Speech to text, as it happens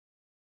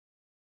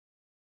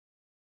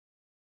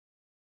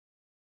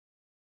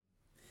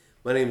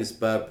My name is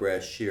Bob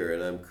Brashear,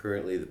 and I'm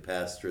currently the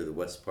pastor of the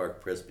West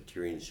Park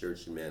Presbyterian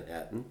Church in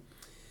Manhattan.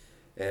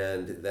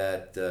 And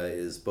that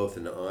is both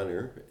an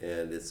honor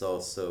and it's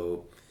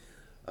also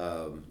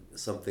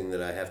something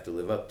that I have to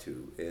live up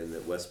to. And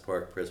that West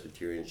Park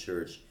Presbyterian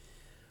Church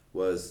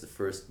was the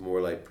first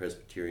Morlite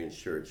Presbyterian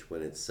Church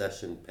when its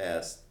session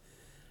passed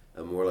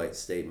a Morlite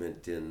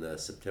statement in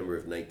September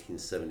of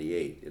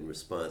 1978 in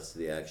response to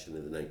the action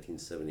of the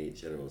 1978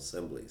 General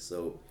Assembly.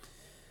 So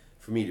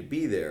for me to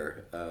be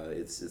there,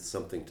 it's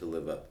something to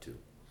live up to.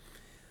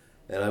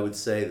 And I would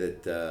say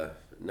that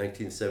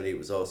 1978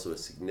 was also a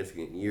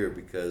significant year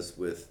because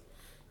with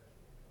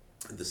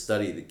the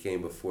study that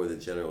came before the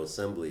General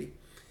Assembly,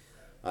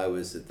 I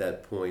was at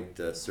that point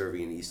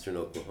serving in eastern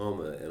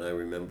Oklahoma, and I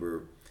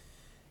remember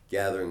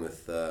gathering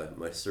with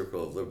my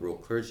circle of liberal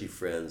clergy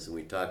friends, and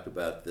we talked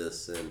about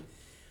this, and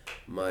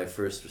my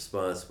first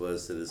response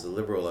was that as a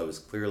liberal I was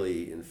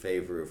clearly in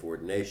favor of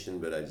ordination,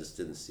 but I just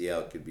didn't see how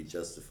it could be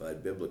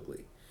justified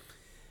biblically.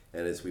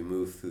 And as we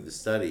moved through the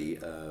study,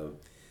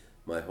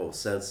 my whole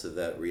sense of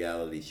that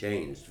reality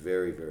changed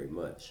very, very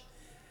much.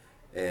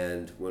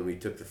 And when we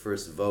took the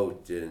first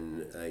vote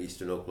in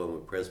Eastern Oklahoma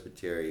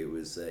Presbytery, it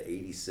was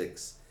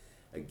 86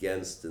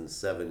 against and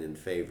 7 in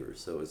favor,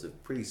 so it was a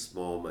pretty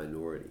small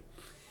minority.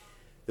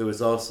 There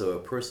was also a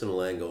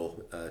personal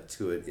angle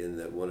to it in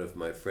that one of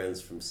my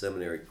friends from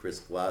seminary, Chris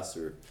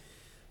Glosser,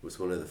 was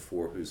one of the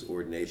 4 whose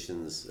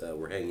ordinations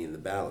were hanging in the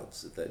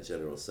balance at that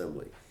General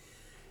Assembly.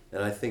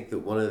 And I think that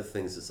one of the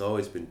things that's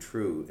always been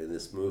true in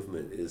this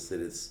movement is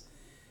that it's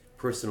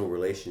personal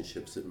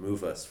relationships that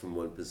move us from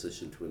one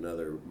position to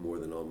another more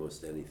than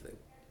almost anything.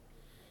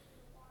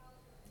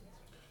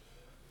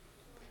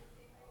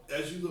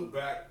 As you look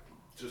back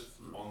just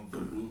on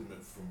the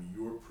movement from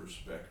your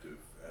perspective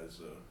as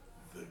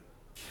the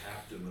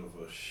captain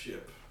of a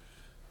ship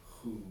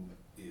who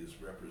is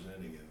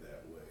representing in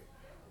that way,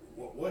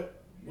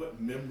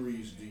 what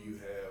memories do you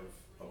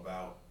have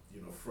about,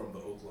 from the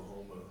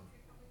Oklahoma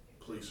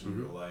place in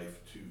your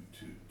life to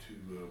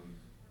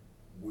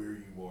where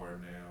you are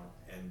now,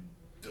 and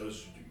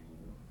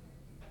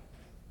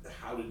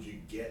how did you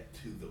get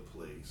to the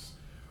place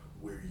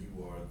where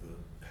you are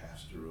the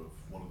pastor of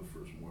one of the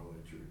first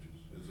Mormon churches?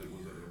 Was it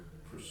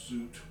a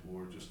pursuit,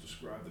 or just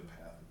describe the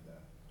path of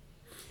that?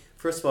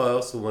 First of all, I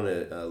also want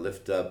to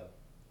lift up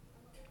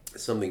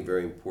something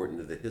very important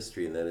to the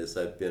history, and that is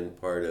I've been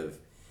part of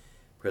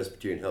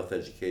Presbyterian Health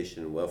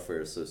Education and Welfare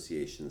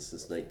Association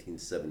since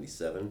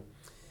 1977.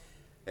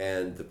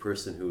 And the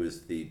person who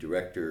is the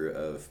director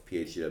of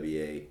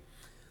PHWA,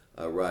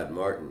 Rod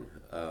Martin,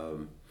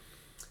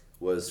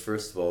 was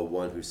first of all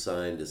one who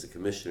signed as a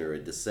commissioner a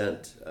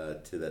dissent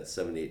to that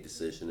 78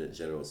 decision at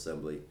General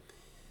Assembly.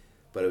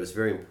 But it was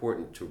very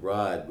important to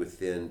Rod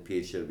within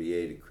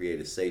PHWA to create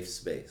a safe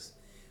space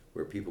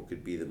where people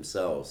could be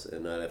themselves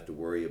and not have to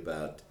worry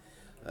about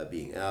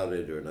being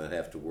outed or not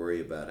have to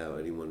worry about how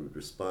anyone would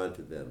respond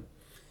to them.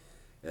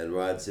 And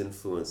Rod's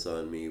influence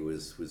on me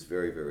was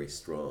very, very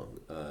strong.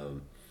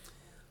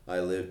 I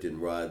lived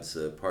in Rod's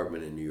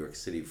apartment in New York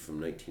City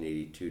from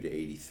 1982 to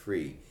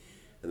 83,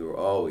 and there were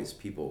always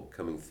people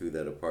coming through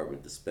that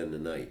apartment to spend the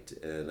night.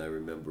 And I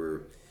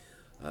remember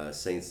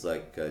saints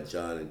like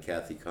John and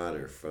Kathy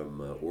Connor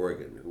from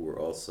Oregon, who were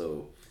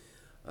also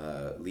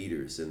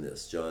leaders in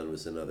this. John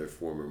was another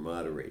former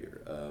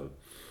moderator.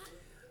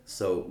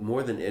 So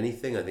more than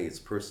anything, I think it's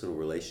personal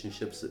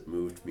relationships that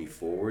moved me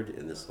forward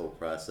in this whole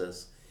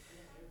process.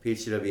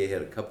 PHWA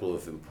had a couple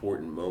of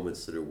important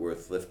moments that are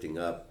worth lifting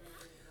up.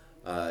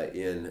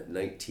 In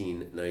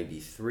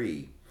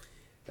 1993,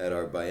 at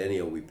our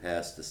biennial, we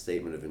passed a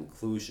statement of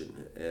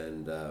inclusion,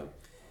 and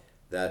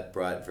that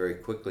brought very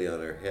quickly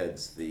on our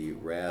heads the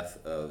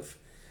wrath of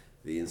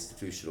the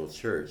institutional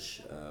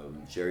church.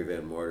 Jerry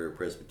Van Martyr,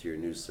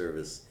 Presbyterian News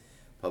Service,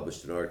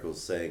 published an article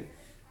saying,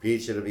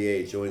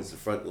 PHWA joins the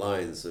front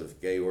lines of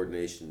gay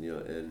ordination,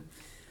 and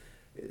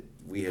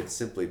we had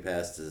simply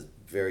passed a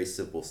very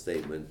simple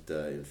statement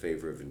in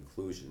favor of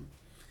inclusion.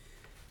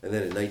 And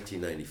then in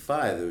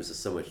 1995, there was a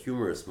somewhat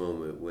humorous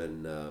moment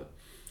when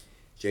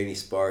Janie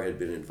Sparr had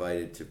been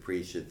invited to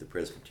preach at the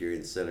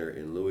Presbyterian Center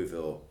in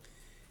Louisville,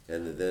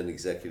 and the then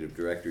executive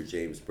director,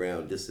 James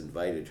Brown,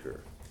 disinvited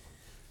her.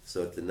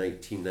 So at the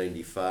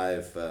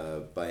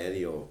 1995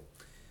 biennial,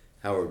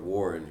 Howard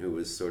Warren, who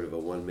was sort of a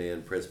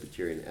one-man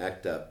Presbyterian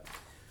act-up,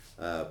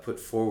 put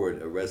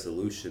forward a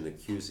resolution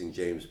accusing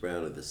James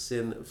Brown of the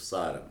sin of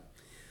Sodom,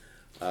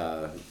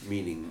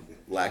 meaning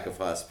lack of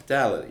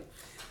hospitality.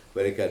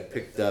 But it got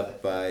picked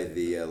up by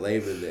the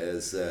layman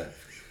as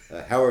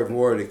Howard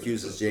Warren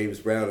accuses James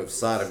Brown of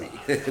sodomy.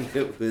 And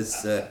it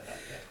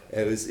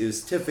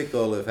was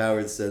typical of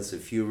Howard's sense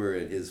of humor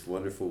and his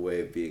wonderful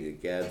way of being a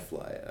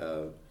gadfly.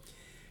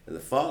 And the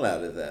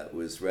fallout of that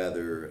was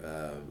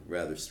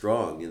rather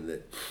strong, in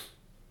that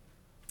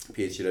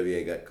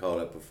PHWA got called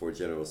up before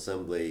General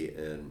Assembly,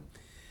 and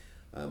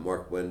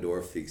Mark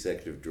Wendorf, the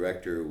executive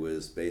director,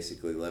 was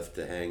basically left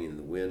to hang in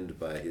the wind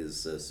by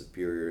his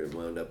superior and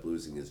wound up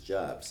losing his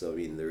job. So, I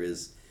mean, there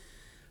is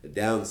a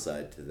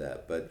downside to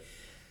that. But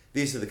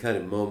these are the kind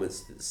of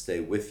moments that stay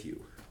with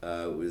you.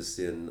 It was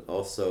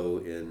also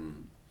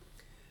in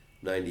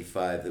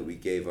 '95 that we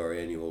gave our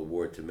annual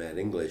award to Matt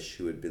English,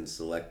 who had been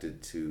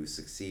selected to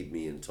succeed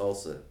me in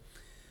Tulsa,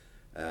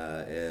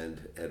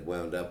 and had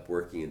wound up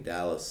working in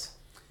Dallas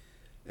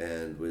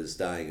and was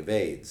dying of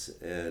AIDS.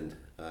 And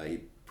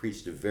he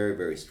preached a very,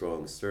 very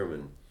strong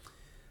sermon,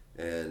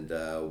 and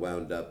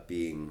wound up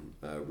being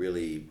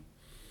really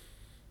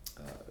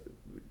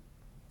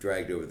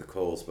dragged over the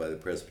coals by the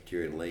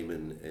Presbyterian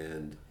laymen.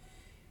 And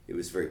it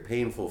was very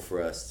painful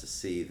for us to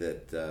see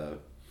that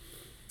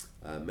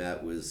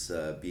Matt was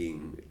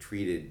being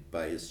treated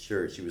by his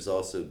church. He was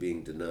also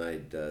being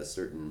denied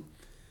certain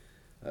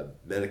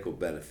medical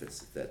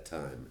benefits at that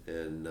time,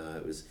 and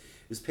it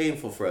was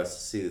painful for us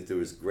to see that there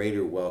was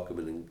greater welcome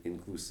and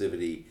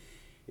inclusivity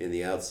in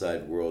the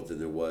outside world than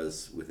there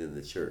was within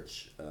the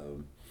church.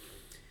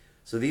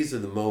 So these are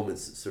the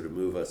moments that sort of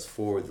move us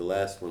forward. The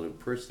last one, and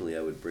personally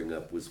I would bring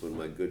up, was when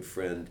my good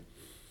friend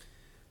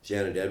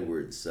Janet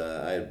Edwards,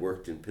 I had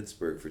worked in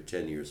Pittsburgh for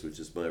 10 years, which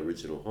is my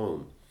original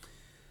home.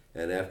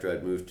 And after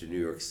I'd moved to New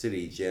York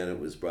City, Janet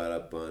was brought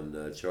up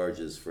on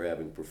charges for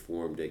having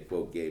performed a,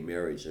 quote, gay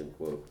marriage,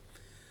 unquote.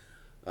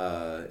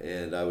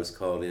 And I was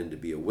called in to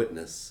be a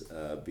witness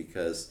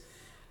because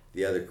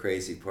the other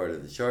crazy part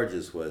of the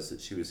charges was that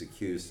she was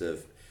accused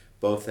of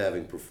both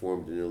having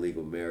performed an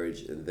illegal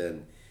marriage and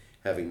then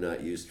having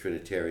not used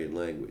Trinitarian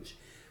language.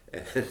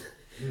 And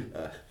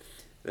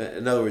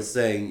in other words,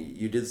 saying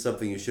you did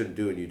something you shouldn't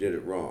do and you did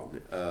it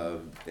wrong.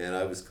 And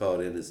I was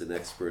called in as an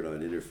expert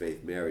on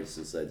interfaith marriage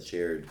since I'd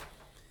chaired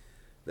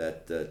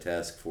that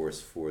task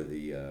force for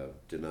the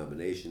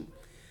denomination.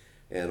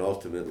 And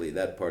ultimately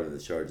that part of the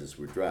charges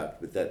were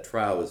dropped. But that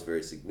trial was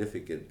very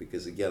significant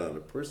because, again, on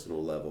a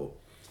personal level,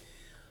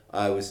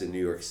 I was in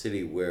New York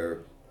City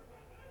where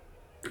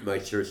my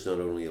church not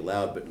only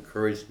allowed but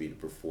encouraged me to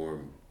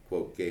perform,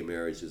 quote, gay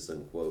marriages,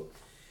 unquote,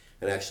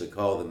 and actually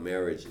call them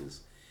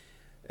marriages.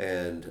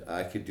 And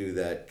I could do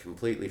that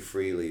completely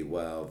freely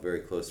while very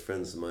close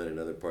friends of mine in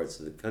other parts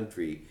of the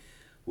country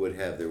would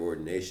have their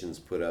ordinations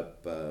put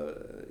up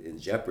in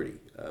jeopardy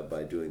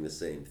by doing the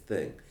same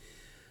thing.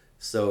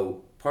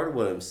 So part of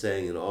what I'm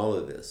saying in all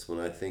of this, when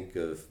I think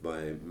of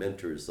my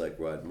mentors like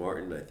Rod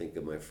Martin, I think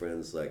of my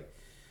friends like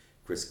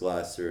Chris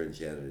Glasser and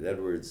Janet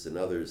Edwards and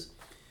others,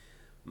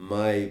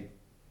 my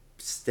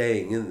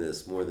staying in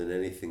this more than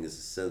anything is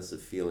a sense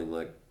of feeling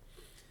like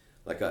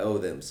I owe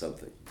them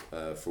something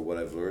for what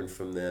I've learned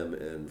from them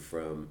and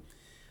from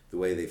the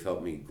way they've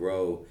helped me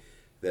grow,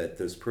 that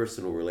those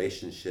personal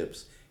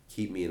relationships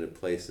keep me in a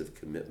place of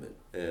commitment.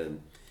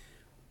 And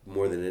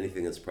more than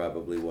anything, that's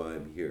probably why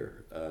I'm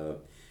here.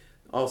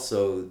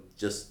 Also,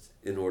 just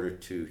in order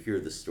to hear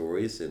the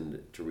stories and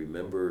to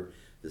remember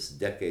this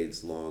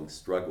decades-long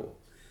struggle.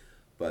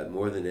 But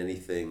more than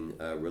anything,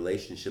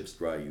 relationships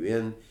draw you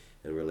in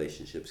and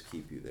relationships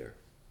keep you there.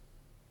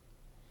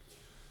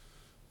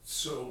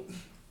 So,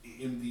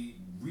 in the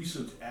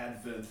recent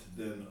advent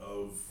then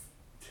of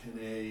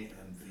 10A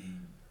and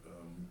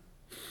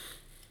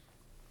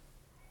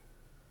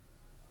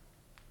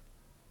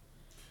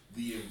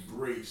the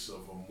embrace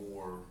of a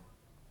more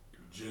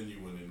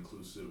genuine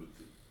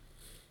inclusivity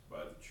by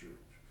the church,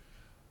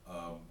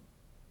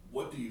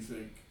 what do you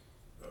think,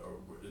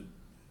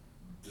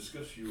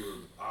 discuss your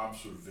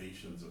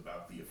observations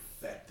about the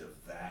effect of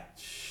that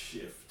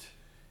shift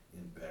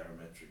in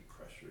barometric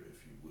pressure,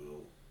 if you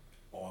will,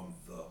 on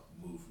the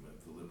movement,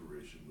 the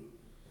liberation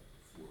movement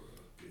for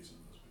gays and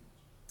lesbians?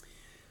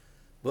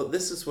 Well,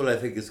 this is what I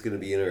think is going to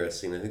be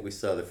interesting. I think we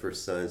saw the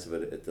first signs of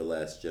it at the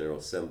last General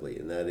Assembly,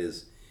 and that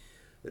is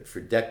that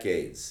for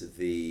decades,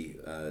 the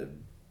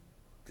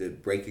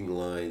breaking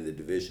line, the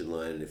division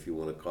line, if you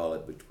want to call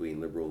it, between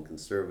liberal and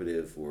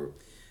conservative or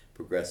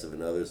progressive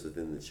and others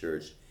within the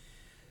church,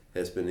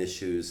 has been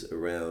issues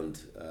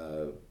around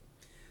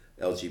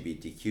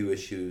LGBTQ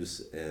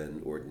issues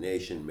and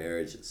ordination,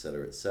 marriage,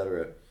 etc.,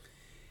 etc.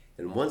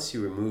 And once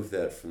you remove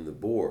that from the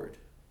board,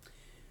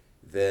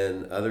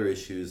 then other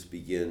issues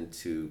begin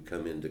to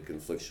come into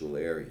conflictual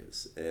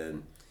areas.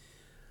 And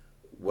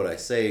what I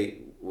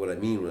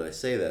mean when I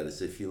say that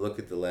is, if you look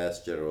at the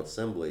last General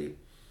Assembly,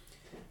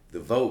 the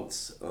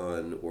votes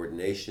on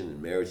ordination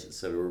and marriage,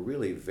 etc., were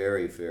really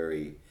very,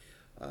 very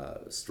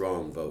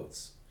strong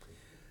votes.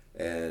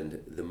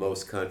 And the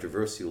most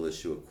controversial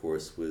issue, of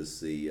course, was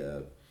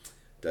the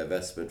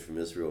divestment from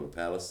Israel and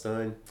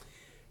Palestine.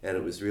 And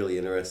it was really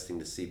interesting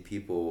to see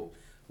people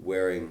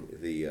wearing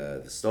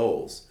the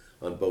stoles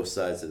on both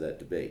sides of that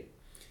debate.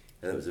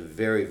 And it was a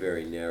very,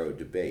 very narrow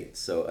debate.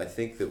 So I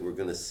think that we're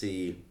going to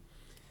see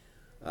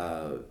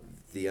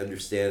the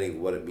understanding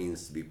of what it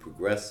means to be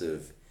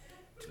progressive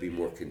to be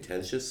more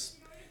contentious.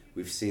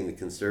 We've seen the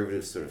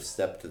conservatives sort of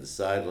step to the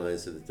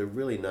sidelines so that they're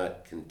really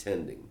not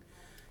contending.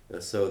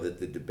 So that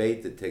the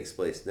debate that takes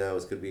place now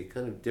is going to be a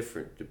kind of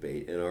different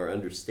debate, and our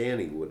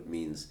understanding of what it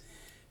means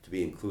to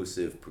be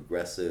inclusive,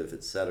 progressive,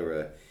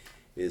 etc.,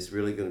 is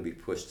really going to be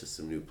pushed to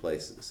some new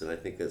places, and I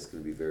think that's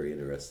going to be very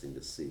interesting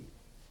to see.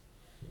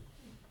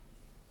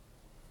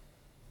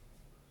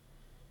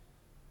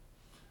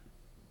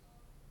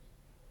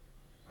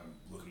 I'm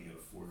looking at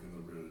a fork in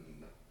the road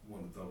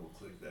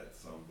click that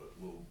some, but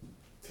we'll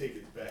take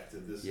it back to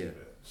this Yeah.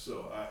 event.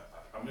 So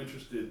I'm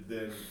interested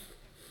then,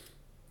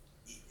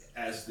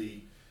 as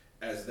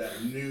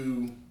that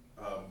new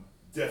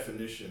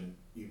definition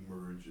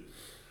emerges,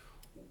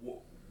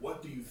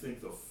 what do you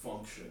think the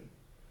function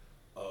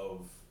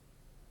of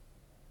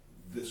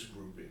this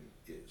grouping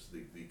is?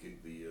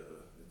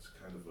 It's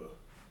kind of a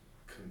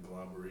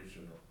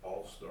conglomeration or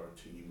all-star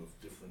team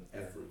of different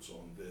efforts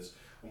on this.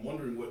 I'm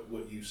wondering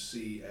what you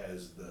see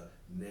as the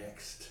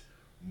next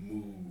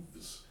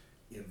moves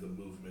in the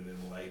movement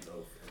in light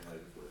of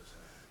what's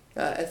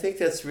happening. I think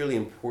that's really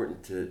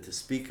important to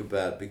speak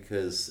about,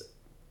 because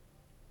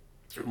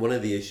one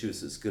of the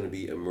issues that's going to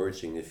be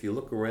emerging, if you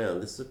look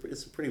around, it's a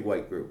pretty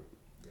white group.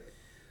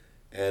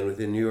 And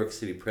within New York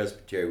City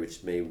Presbytery,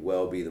 which may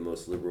well be the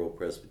most liberal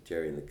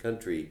presbytery in the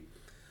country,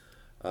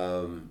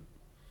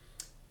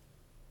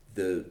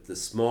 the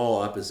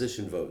small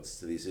opposition votes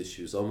to these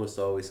issues almost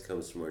always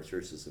comes from our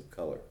churches of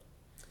color.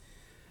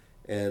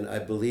 And I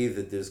believe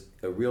that there's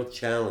a real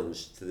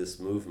challenge to this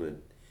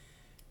movement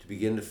to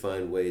begin to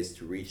find ways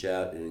to reach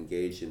out and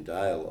engage in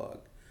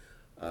dialogue.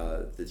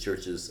 The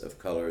churches of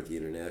color, the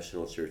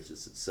international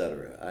churches,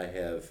 etc. I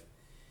have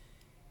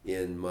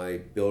in my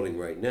building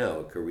right now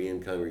a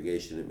Korean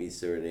congregation that meets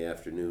there in the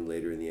afternoon,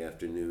 later in the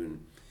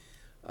afternoon,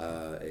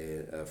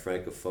 a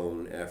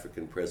Francophone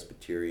African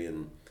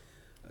Presbyterian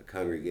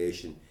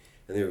congregation,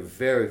 and they were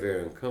very,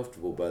 very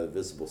uncomfortable by the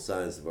visible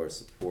signs of our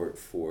support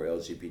for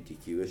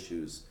LGBTQ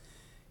issues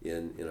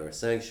in our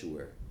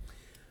sanctuary.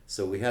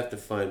 So we have to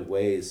find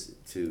ways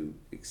to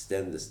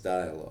extend this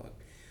dialogue.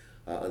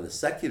 On the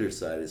secular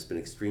side, it's been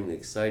extremely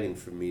exciting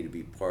for me to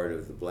be part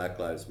of the Black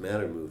Lives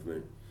Matter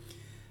movement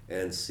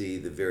and see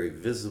the very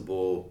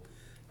visible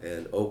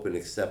and open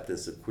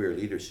acceptance of queer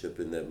leadership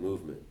in that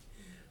movement.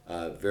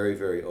 Very,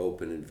 very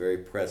open and very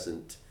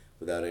present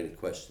without any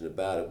question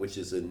about it, which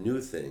is a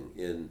new thing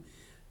in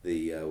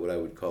the what I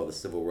would call the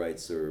civil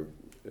rights or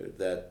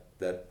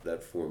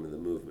that form of the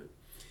movement.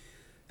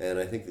 And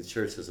I think the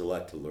church has a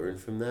lot to learn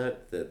from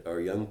that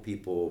our young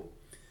people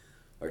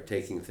are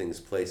taking things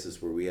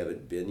places where we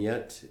haven't been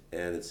yet,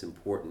 and it's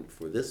important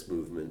for this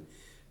movement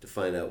to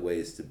find out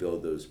ways to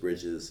build those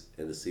bridges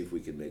and to see if we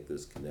can make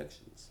those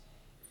connections.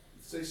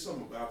 Say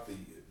something about the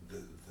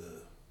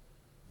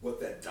what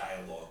that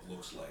dialogue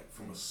looks like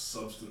from a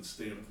substance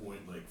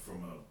standpoint, like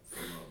from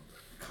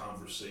a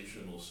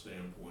conversational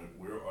standpoint.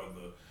 Where are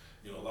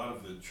a lot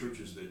of the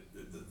churches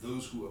that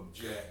those who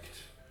object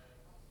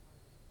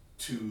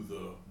to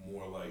the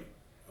more light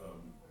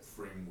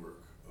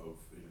framework of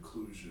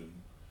inclusion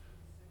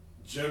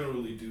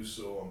generally do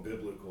so on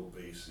biblical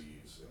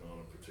bases and on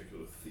a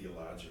particular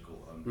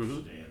theological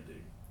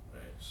understanding,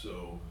 right?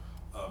 So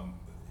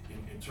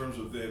in terms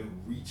of then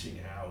reaching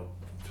out,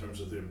 in terms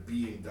of there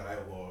being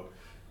dialogue,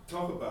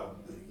 talk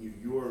about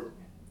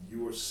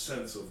your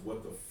sense of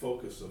what the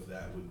focus of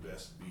that would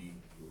best be,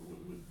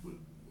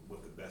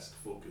 what the best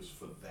focus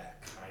for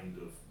that kind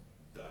of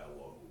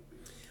dialogue would be.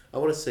 I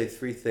want to say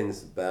three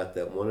things about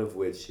that, one of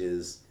which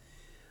is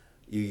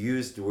you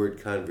used the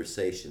word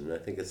conversation, and I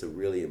think it's a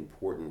really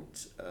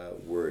important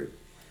word.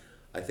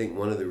 I think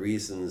one of the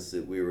reasons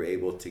that we were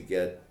able to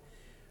get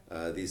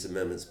these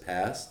amendments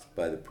passed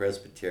by the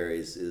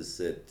presbyteries is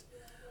that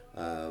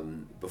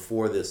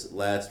before this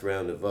last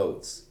round of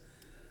votes,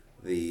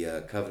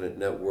 the Covenant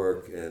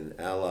Network and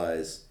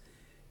allies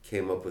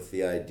came up with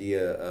the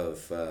idea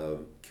of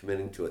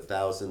committing to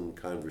 1,000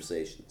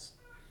 conversations,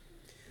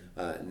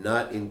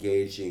 not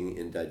engaging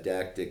in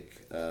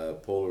didactic,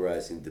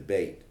 polarizing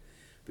debate,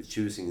 but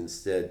choosing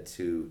instead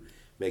to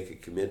make a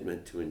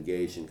commitment to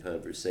engage in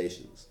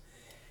conversations.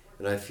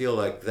 And I feel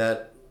like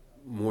that,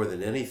 more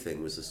than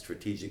anything, was a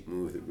strategic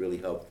move that really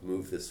helped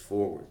move this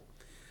forward.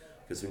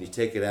 Because when you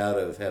take it out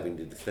of having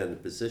to defend a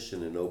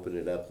position and open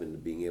it up into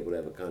being able to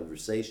have a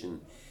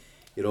conversation,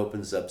 it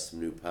opens up some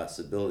new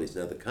possibilities.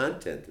 Now, the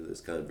content of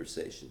this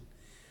conversation,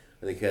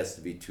 I think, has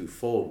to be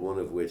twofold, one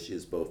of which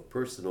is both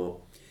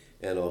personal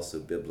and also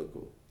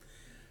biblical.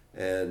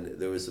 And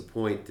there was a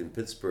point in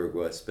Pittsburgh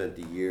where I spent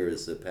a year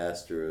as a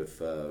pastor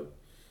of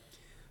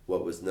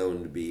what was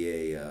known to be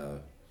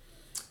a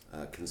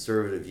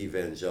conservative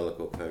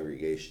evangelical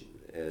congregation.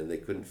 And they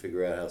couldn't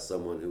figure out how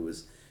someone who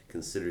was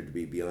considered to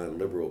be beyond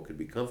liberal could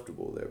be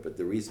comfortable there. But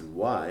the reason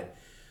why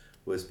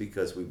was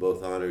because we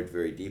both honored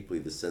very deeply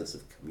the sense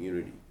of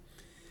community.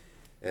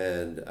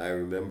 And I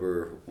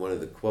remember one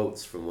of the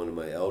quotes from one of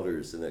my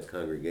elders in that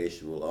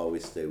congregation will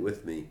always stay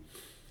with me.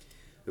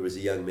 There was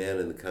a young man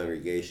in the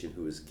congregation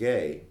who was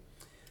gay,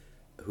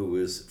 who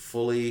was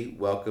fully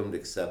welcomed,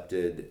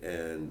 accepted,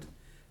 and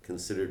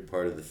considered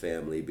part of the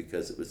family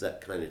because it was that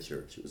kind of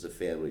church. It was a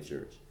family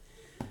church.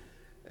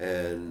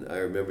 And I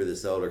remember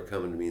this elder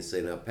coming to me and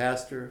saying, "Now,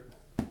 Pastor,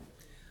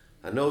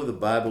 I know the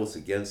Bible's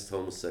against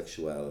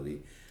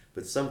homosexuality,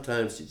 but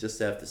sometimes you just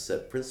have to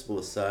set principle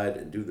aside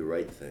and do the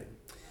right thing."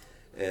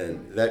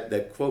 And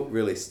that quote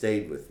really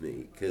stayed with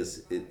me,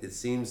 because it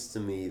seems to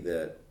me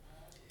that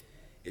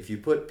if you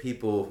put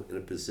people in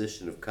a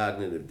position of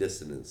cognitive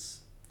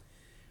dissonance,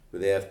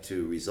 where they have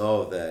to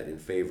resolve that in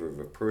favor of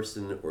a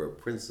person or a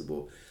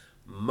principle,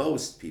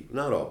 most people,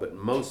 not all, but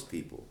most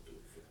people,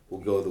 will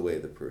go the way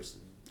of the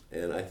person.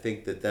 And I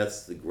think that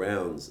that's the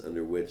grounds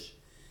under which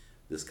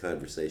this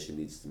conversation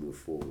needs to move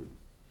forward.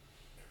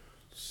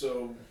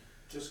 So,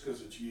 just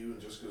because it's you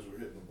and just because we're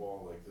hitting the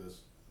ball like this,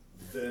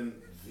 then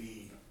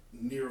the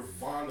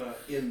nirvana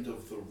end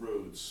of the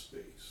road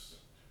space,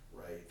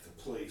 right?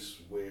 The place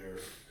where,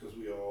 because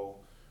we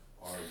all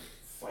are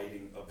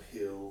fighting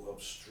uphill,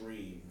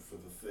 upstream for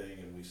the thing,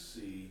 and we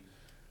see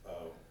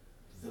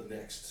the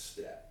next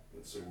step,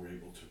 and so we're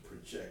able to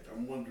project.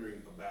 I'm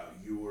wondering about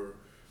your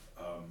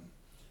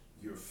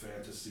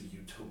fantasy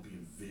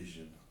utopian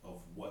vision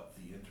of what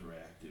the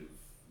interactive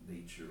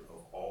nature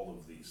of all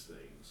of these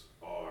things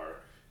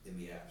are in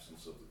the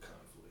absence of the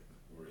conflict,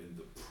 or in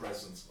the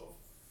presence of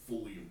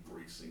fully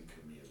embracing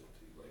community,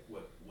 like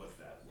what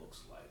that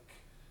looks like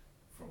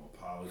from a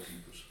polity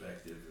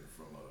perspective and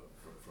from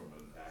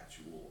an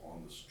actual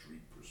on the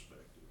street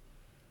perspective,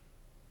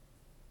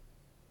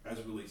 as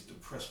it relates to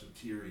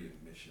Presbyterian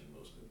mission,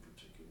 most in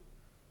particular.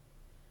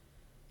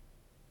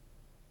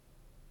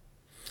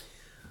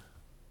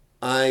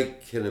 I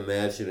can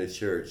imagine a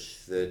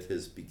church that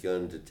has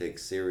begun to take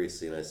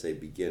seriously, and I say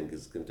begin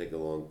because it's going to take a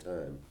long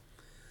time,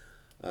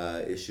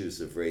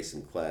 issues of race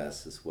and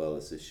class as well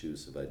as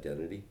issues of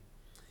identity,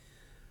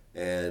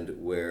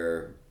 and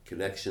where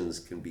connections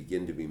can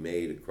begin to be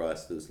made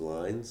across those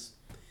lines.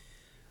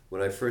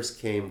 When I first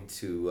came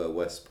to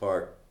West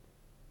Park,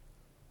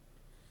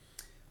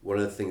 one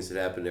of the things that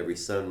happened every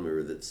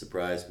summer that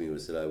surprised me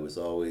was that I was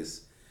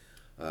always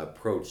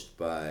approached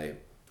by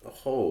a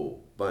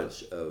whole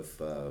bunch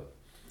of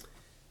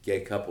gay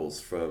couples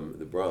from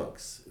the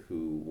Bronx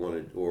who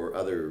wanted, or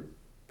other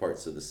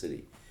parts of the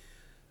city,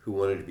 who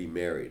wanted to be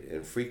married.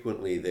 And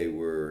frequently they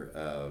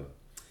were,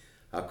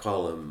 I'll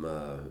call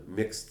them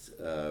mixed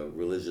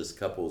religious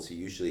couples who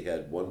usually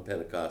had one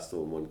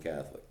Pentecostal and one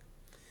Catholic.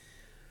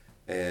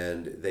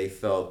 And they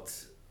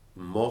felt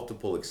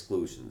multiple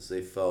exclusions.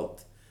 They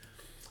felt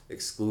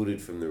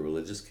excluded from the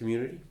religious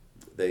community.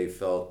 They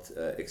felt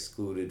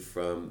excluded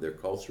from their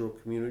cultural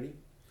community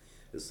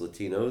as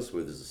Latinos,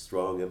 where there's a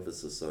strong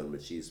emphasis on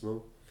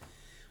machismo.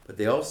 But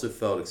they also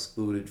felt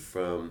excluded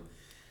from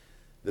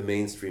the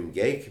mainstream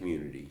gay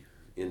community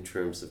in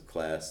terms of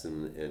class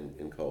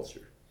and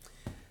culture.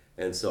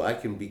 And so I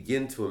can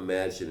begin to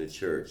imagine a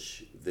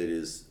church that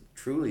is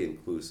truly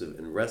inclusive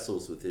and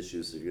wrestles with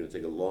issues that are going to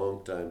take a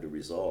long time to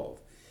resolve,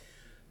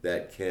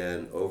 that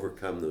can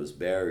overcome those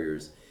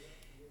barriers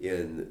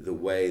in the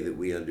way that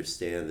we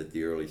understand that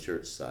the early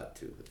church sought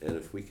to. And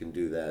if we can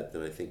do that,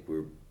 then I think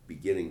we're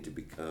beginning to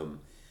become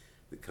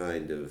the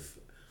kind of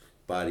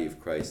body of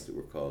Christ that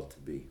we're called to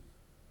be.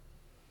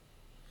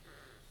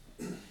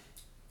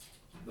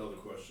 Another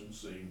question,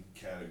 same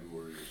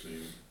category or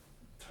same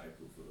type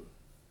of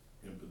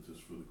impetus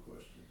for the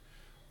question.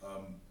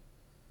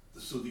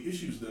 So the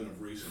issues then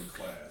of race and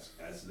class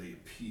as they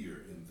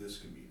appear in this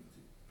community,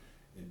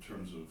 in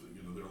terms of,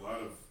 there are a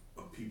lot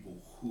of people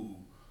who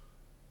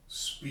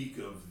speak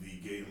of the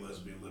gay and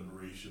lesbian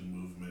liberation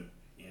movement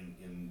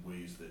in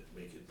ways that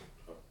make it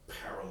a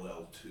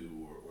parallel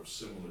to or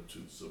similar to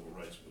the civil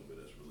rights movement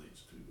as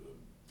relates to the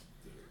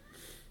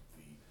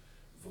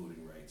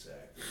Voting Rights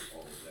Act and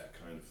all of that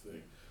kind of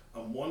thing.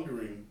 I'm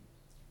wondering,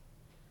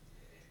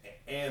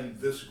 and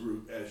this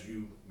group, as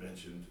you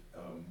mentioned,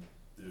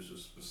 there's a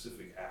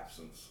specific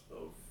absence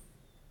of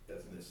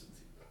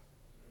ethnicity,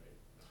 right?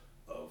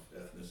 Of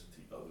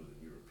ethnicity other than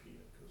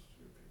European, because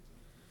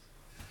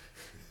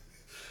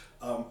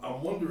Europeans.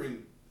 I'm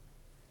wondering,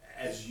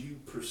 as you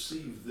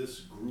perceive this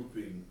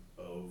grouping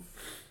of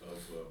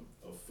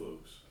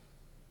folks,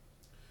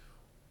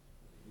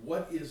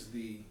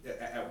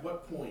 at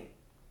what point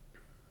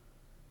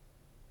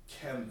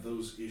can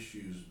those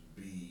issues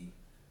be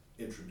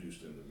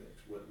introduced in the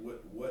mix?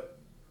 What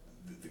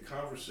the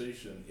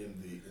conversation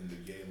in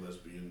the gay and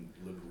lesbian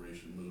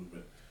liberation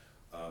movement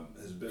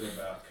has been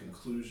about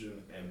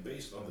conclusion, and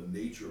based on the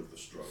nature of the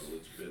struggle,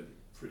 it's been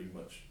pretty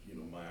much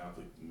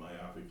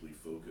myopically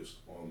focused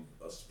on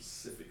a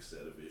specific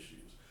set of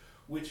issues,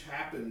 which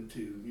happen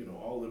to,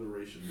 all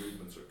liberation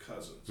movements are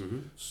cousins. Mm-hmm.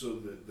 So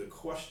the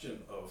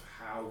question of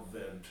how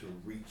then to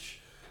reach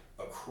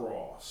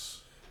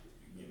across,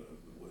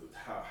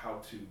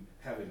 how to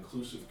have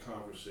inclusive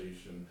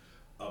conversation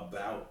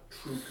about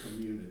true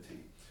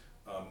community.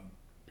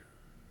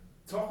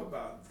 Talk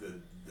about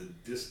the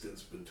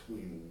distance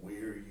between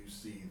where you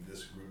see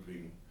this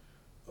grouping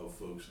of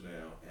folks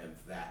now and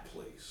that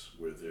place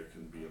where there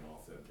can be an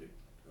authentic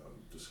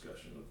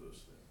discussion of those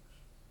things.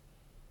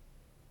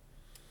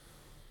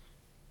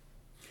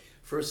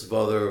 First of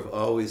all, there have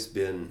always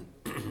been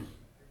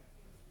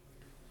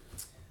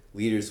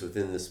leaders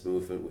within this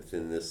movement,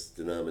 within this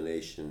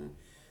denomination,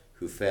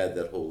 who've had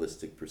that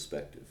holistic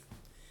perspective.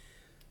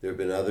 There have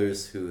been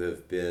others who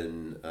have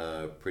been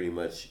pretty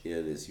much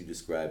in, as you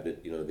described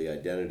it, the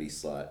identity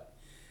slot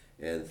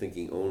and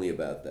thinking only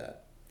about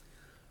that.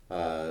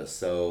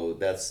 So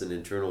that's an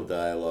internal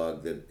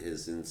dialogue that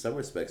has in some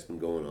respects been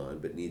going on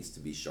but needs to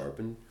be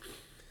sharpened.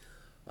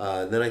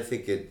 And then I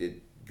think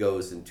it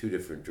goes in two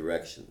different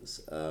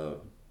directions.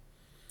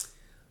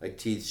 I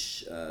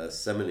teach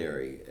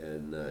seminary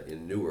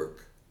in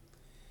Newark,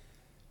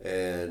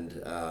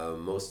 and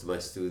most of my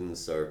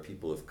students are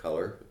people of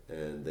color,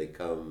 and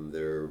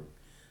they're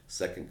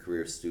second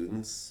career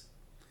students,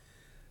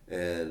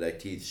 and I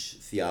teach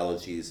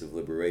theologies of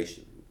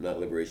liberation, not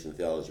liberation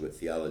theology, but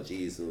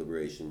theologies of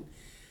liberation,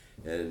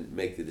 and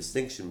make the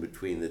distinction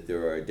between that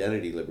there are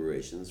identity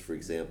liberations, for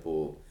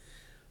example,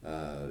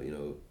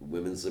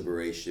 women's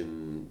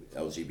liberation,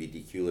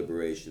 LGBTQ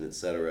liberation,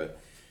 etc.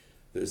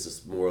 There's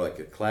this more like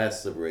a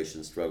class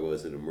liberation struggle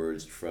as it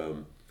emerged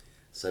from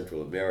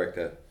Central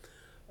America.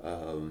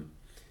 And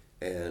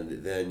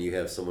then you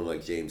have someone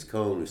like James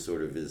Cone, who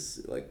sort of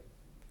is like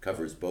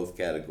covers both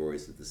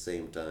categories at the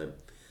same time.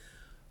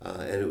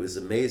 And it was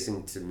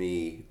amazing to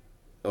me.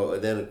 Oh,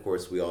 and then of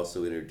course we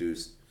also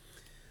introduced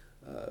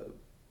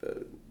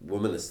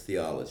womanist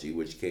theology,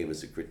 which came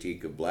as a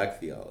critique of black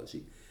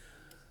theology.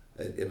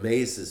 It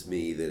amazes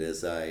me that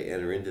as I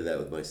enter into that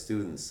with my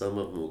students, some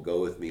of them will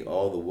go with me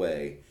all the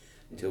way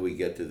until we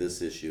get to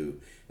this issue,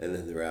 and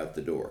then they're out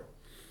the door.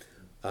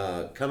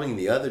 Coming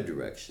the other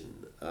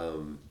direction,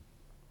 and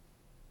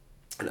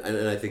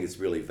I think it's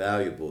really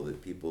valuable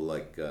that people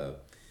like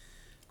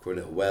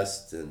Cornel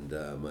West and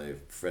my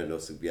friend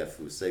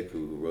Osagbiafu Seku,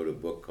 who wrote a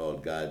book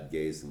called God,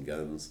 Gays, and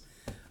Guns,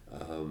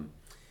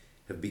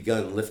 have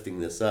begun lifting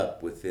this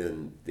up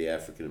within the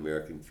African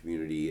American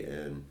community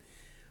and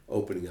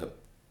opening up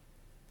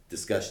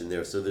discussion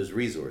there. So there's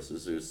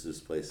resources, there's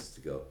places to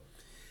go.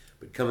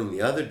 But coming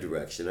the other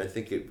direction, I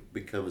think it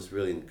becomes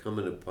really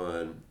incumbent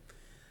upon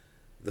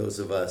those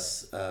of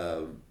us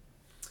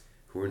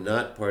who are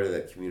not part of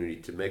that community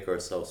to make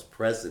ourselves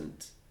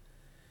present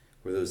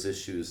where those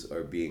issues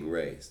are being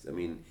raised. I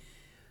mean,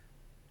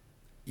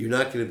 you're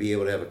not going to be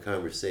able to have a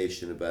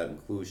conversation about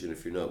inclusion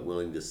if you're not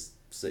willing to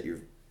set your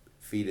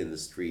feet in the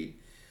street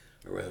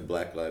around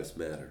Black Lives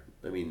Matter.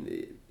 I mean,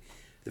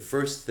 the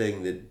first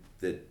thing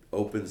that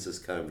opens this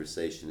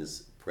conversation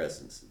is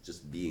presence,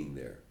 just being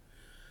there.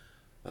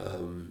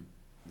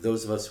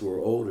 Those of us who are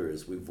older,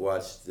 as we've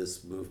watched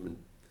this movement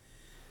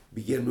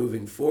begin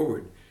moving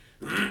forward,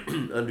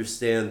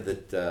 understand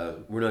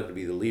that we're not going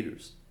to be the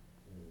leaders.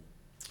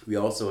 We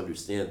also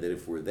understand that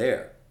if we're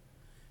there,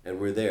 and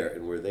we're there,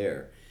 and we're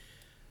there,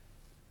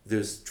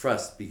 there's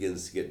trust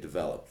begins to get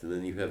developed, and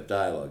then you have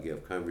dialogue, you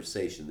have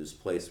conversation, there's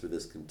place where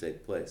this can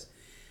take place.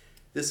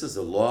 This is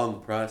a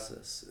long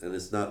process, and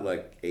it's not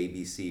like A,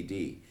 B, C,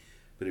 D,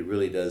 but it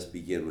really does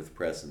begin with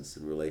presence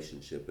and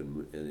relationship,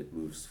 and it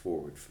moves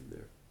forward from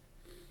there.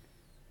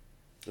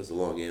 That's a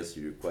long answer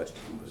to your question.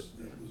 That was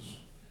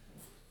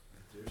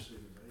I dare say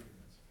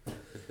the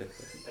right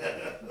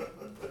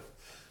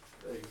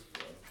Thanks,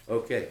 Bob.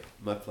 Okay,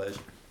 my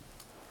pleasure.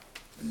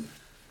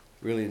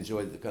 Really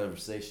enjoyed the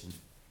conversation.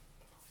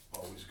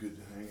 Always good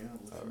to hang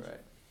out with you. All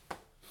right.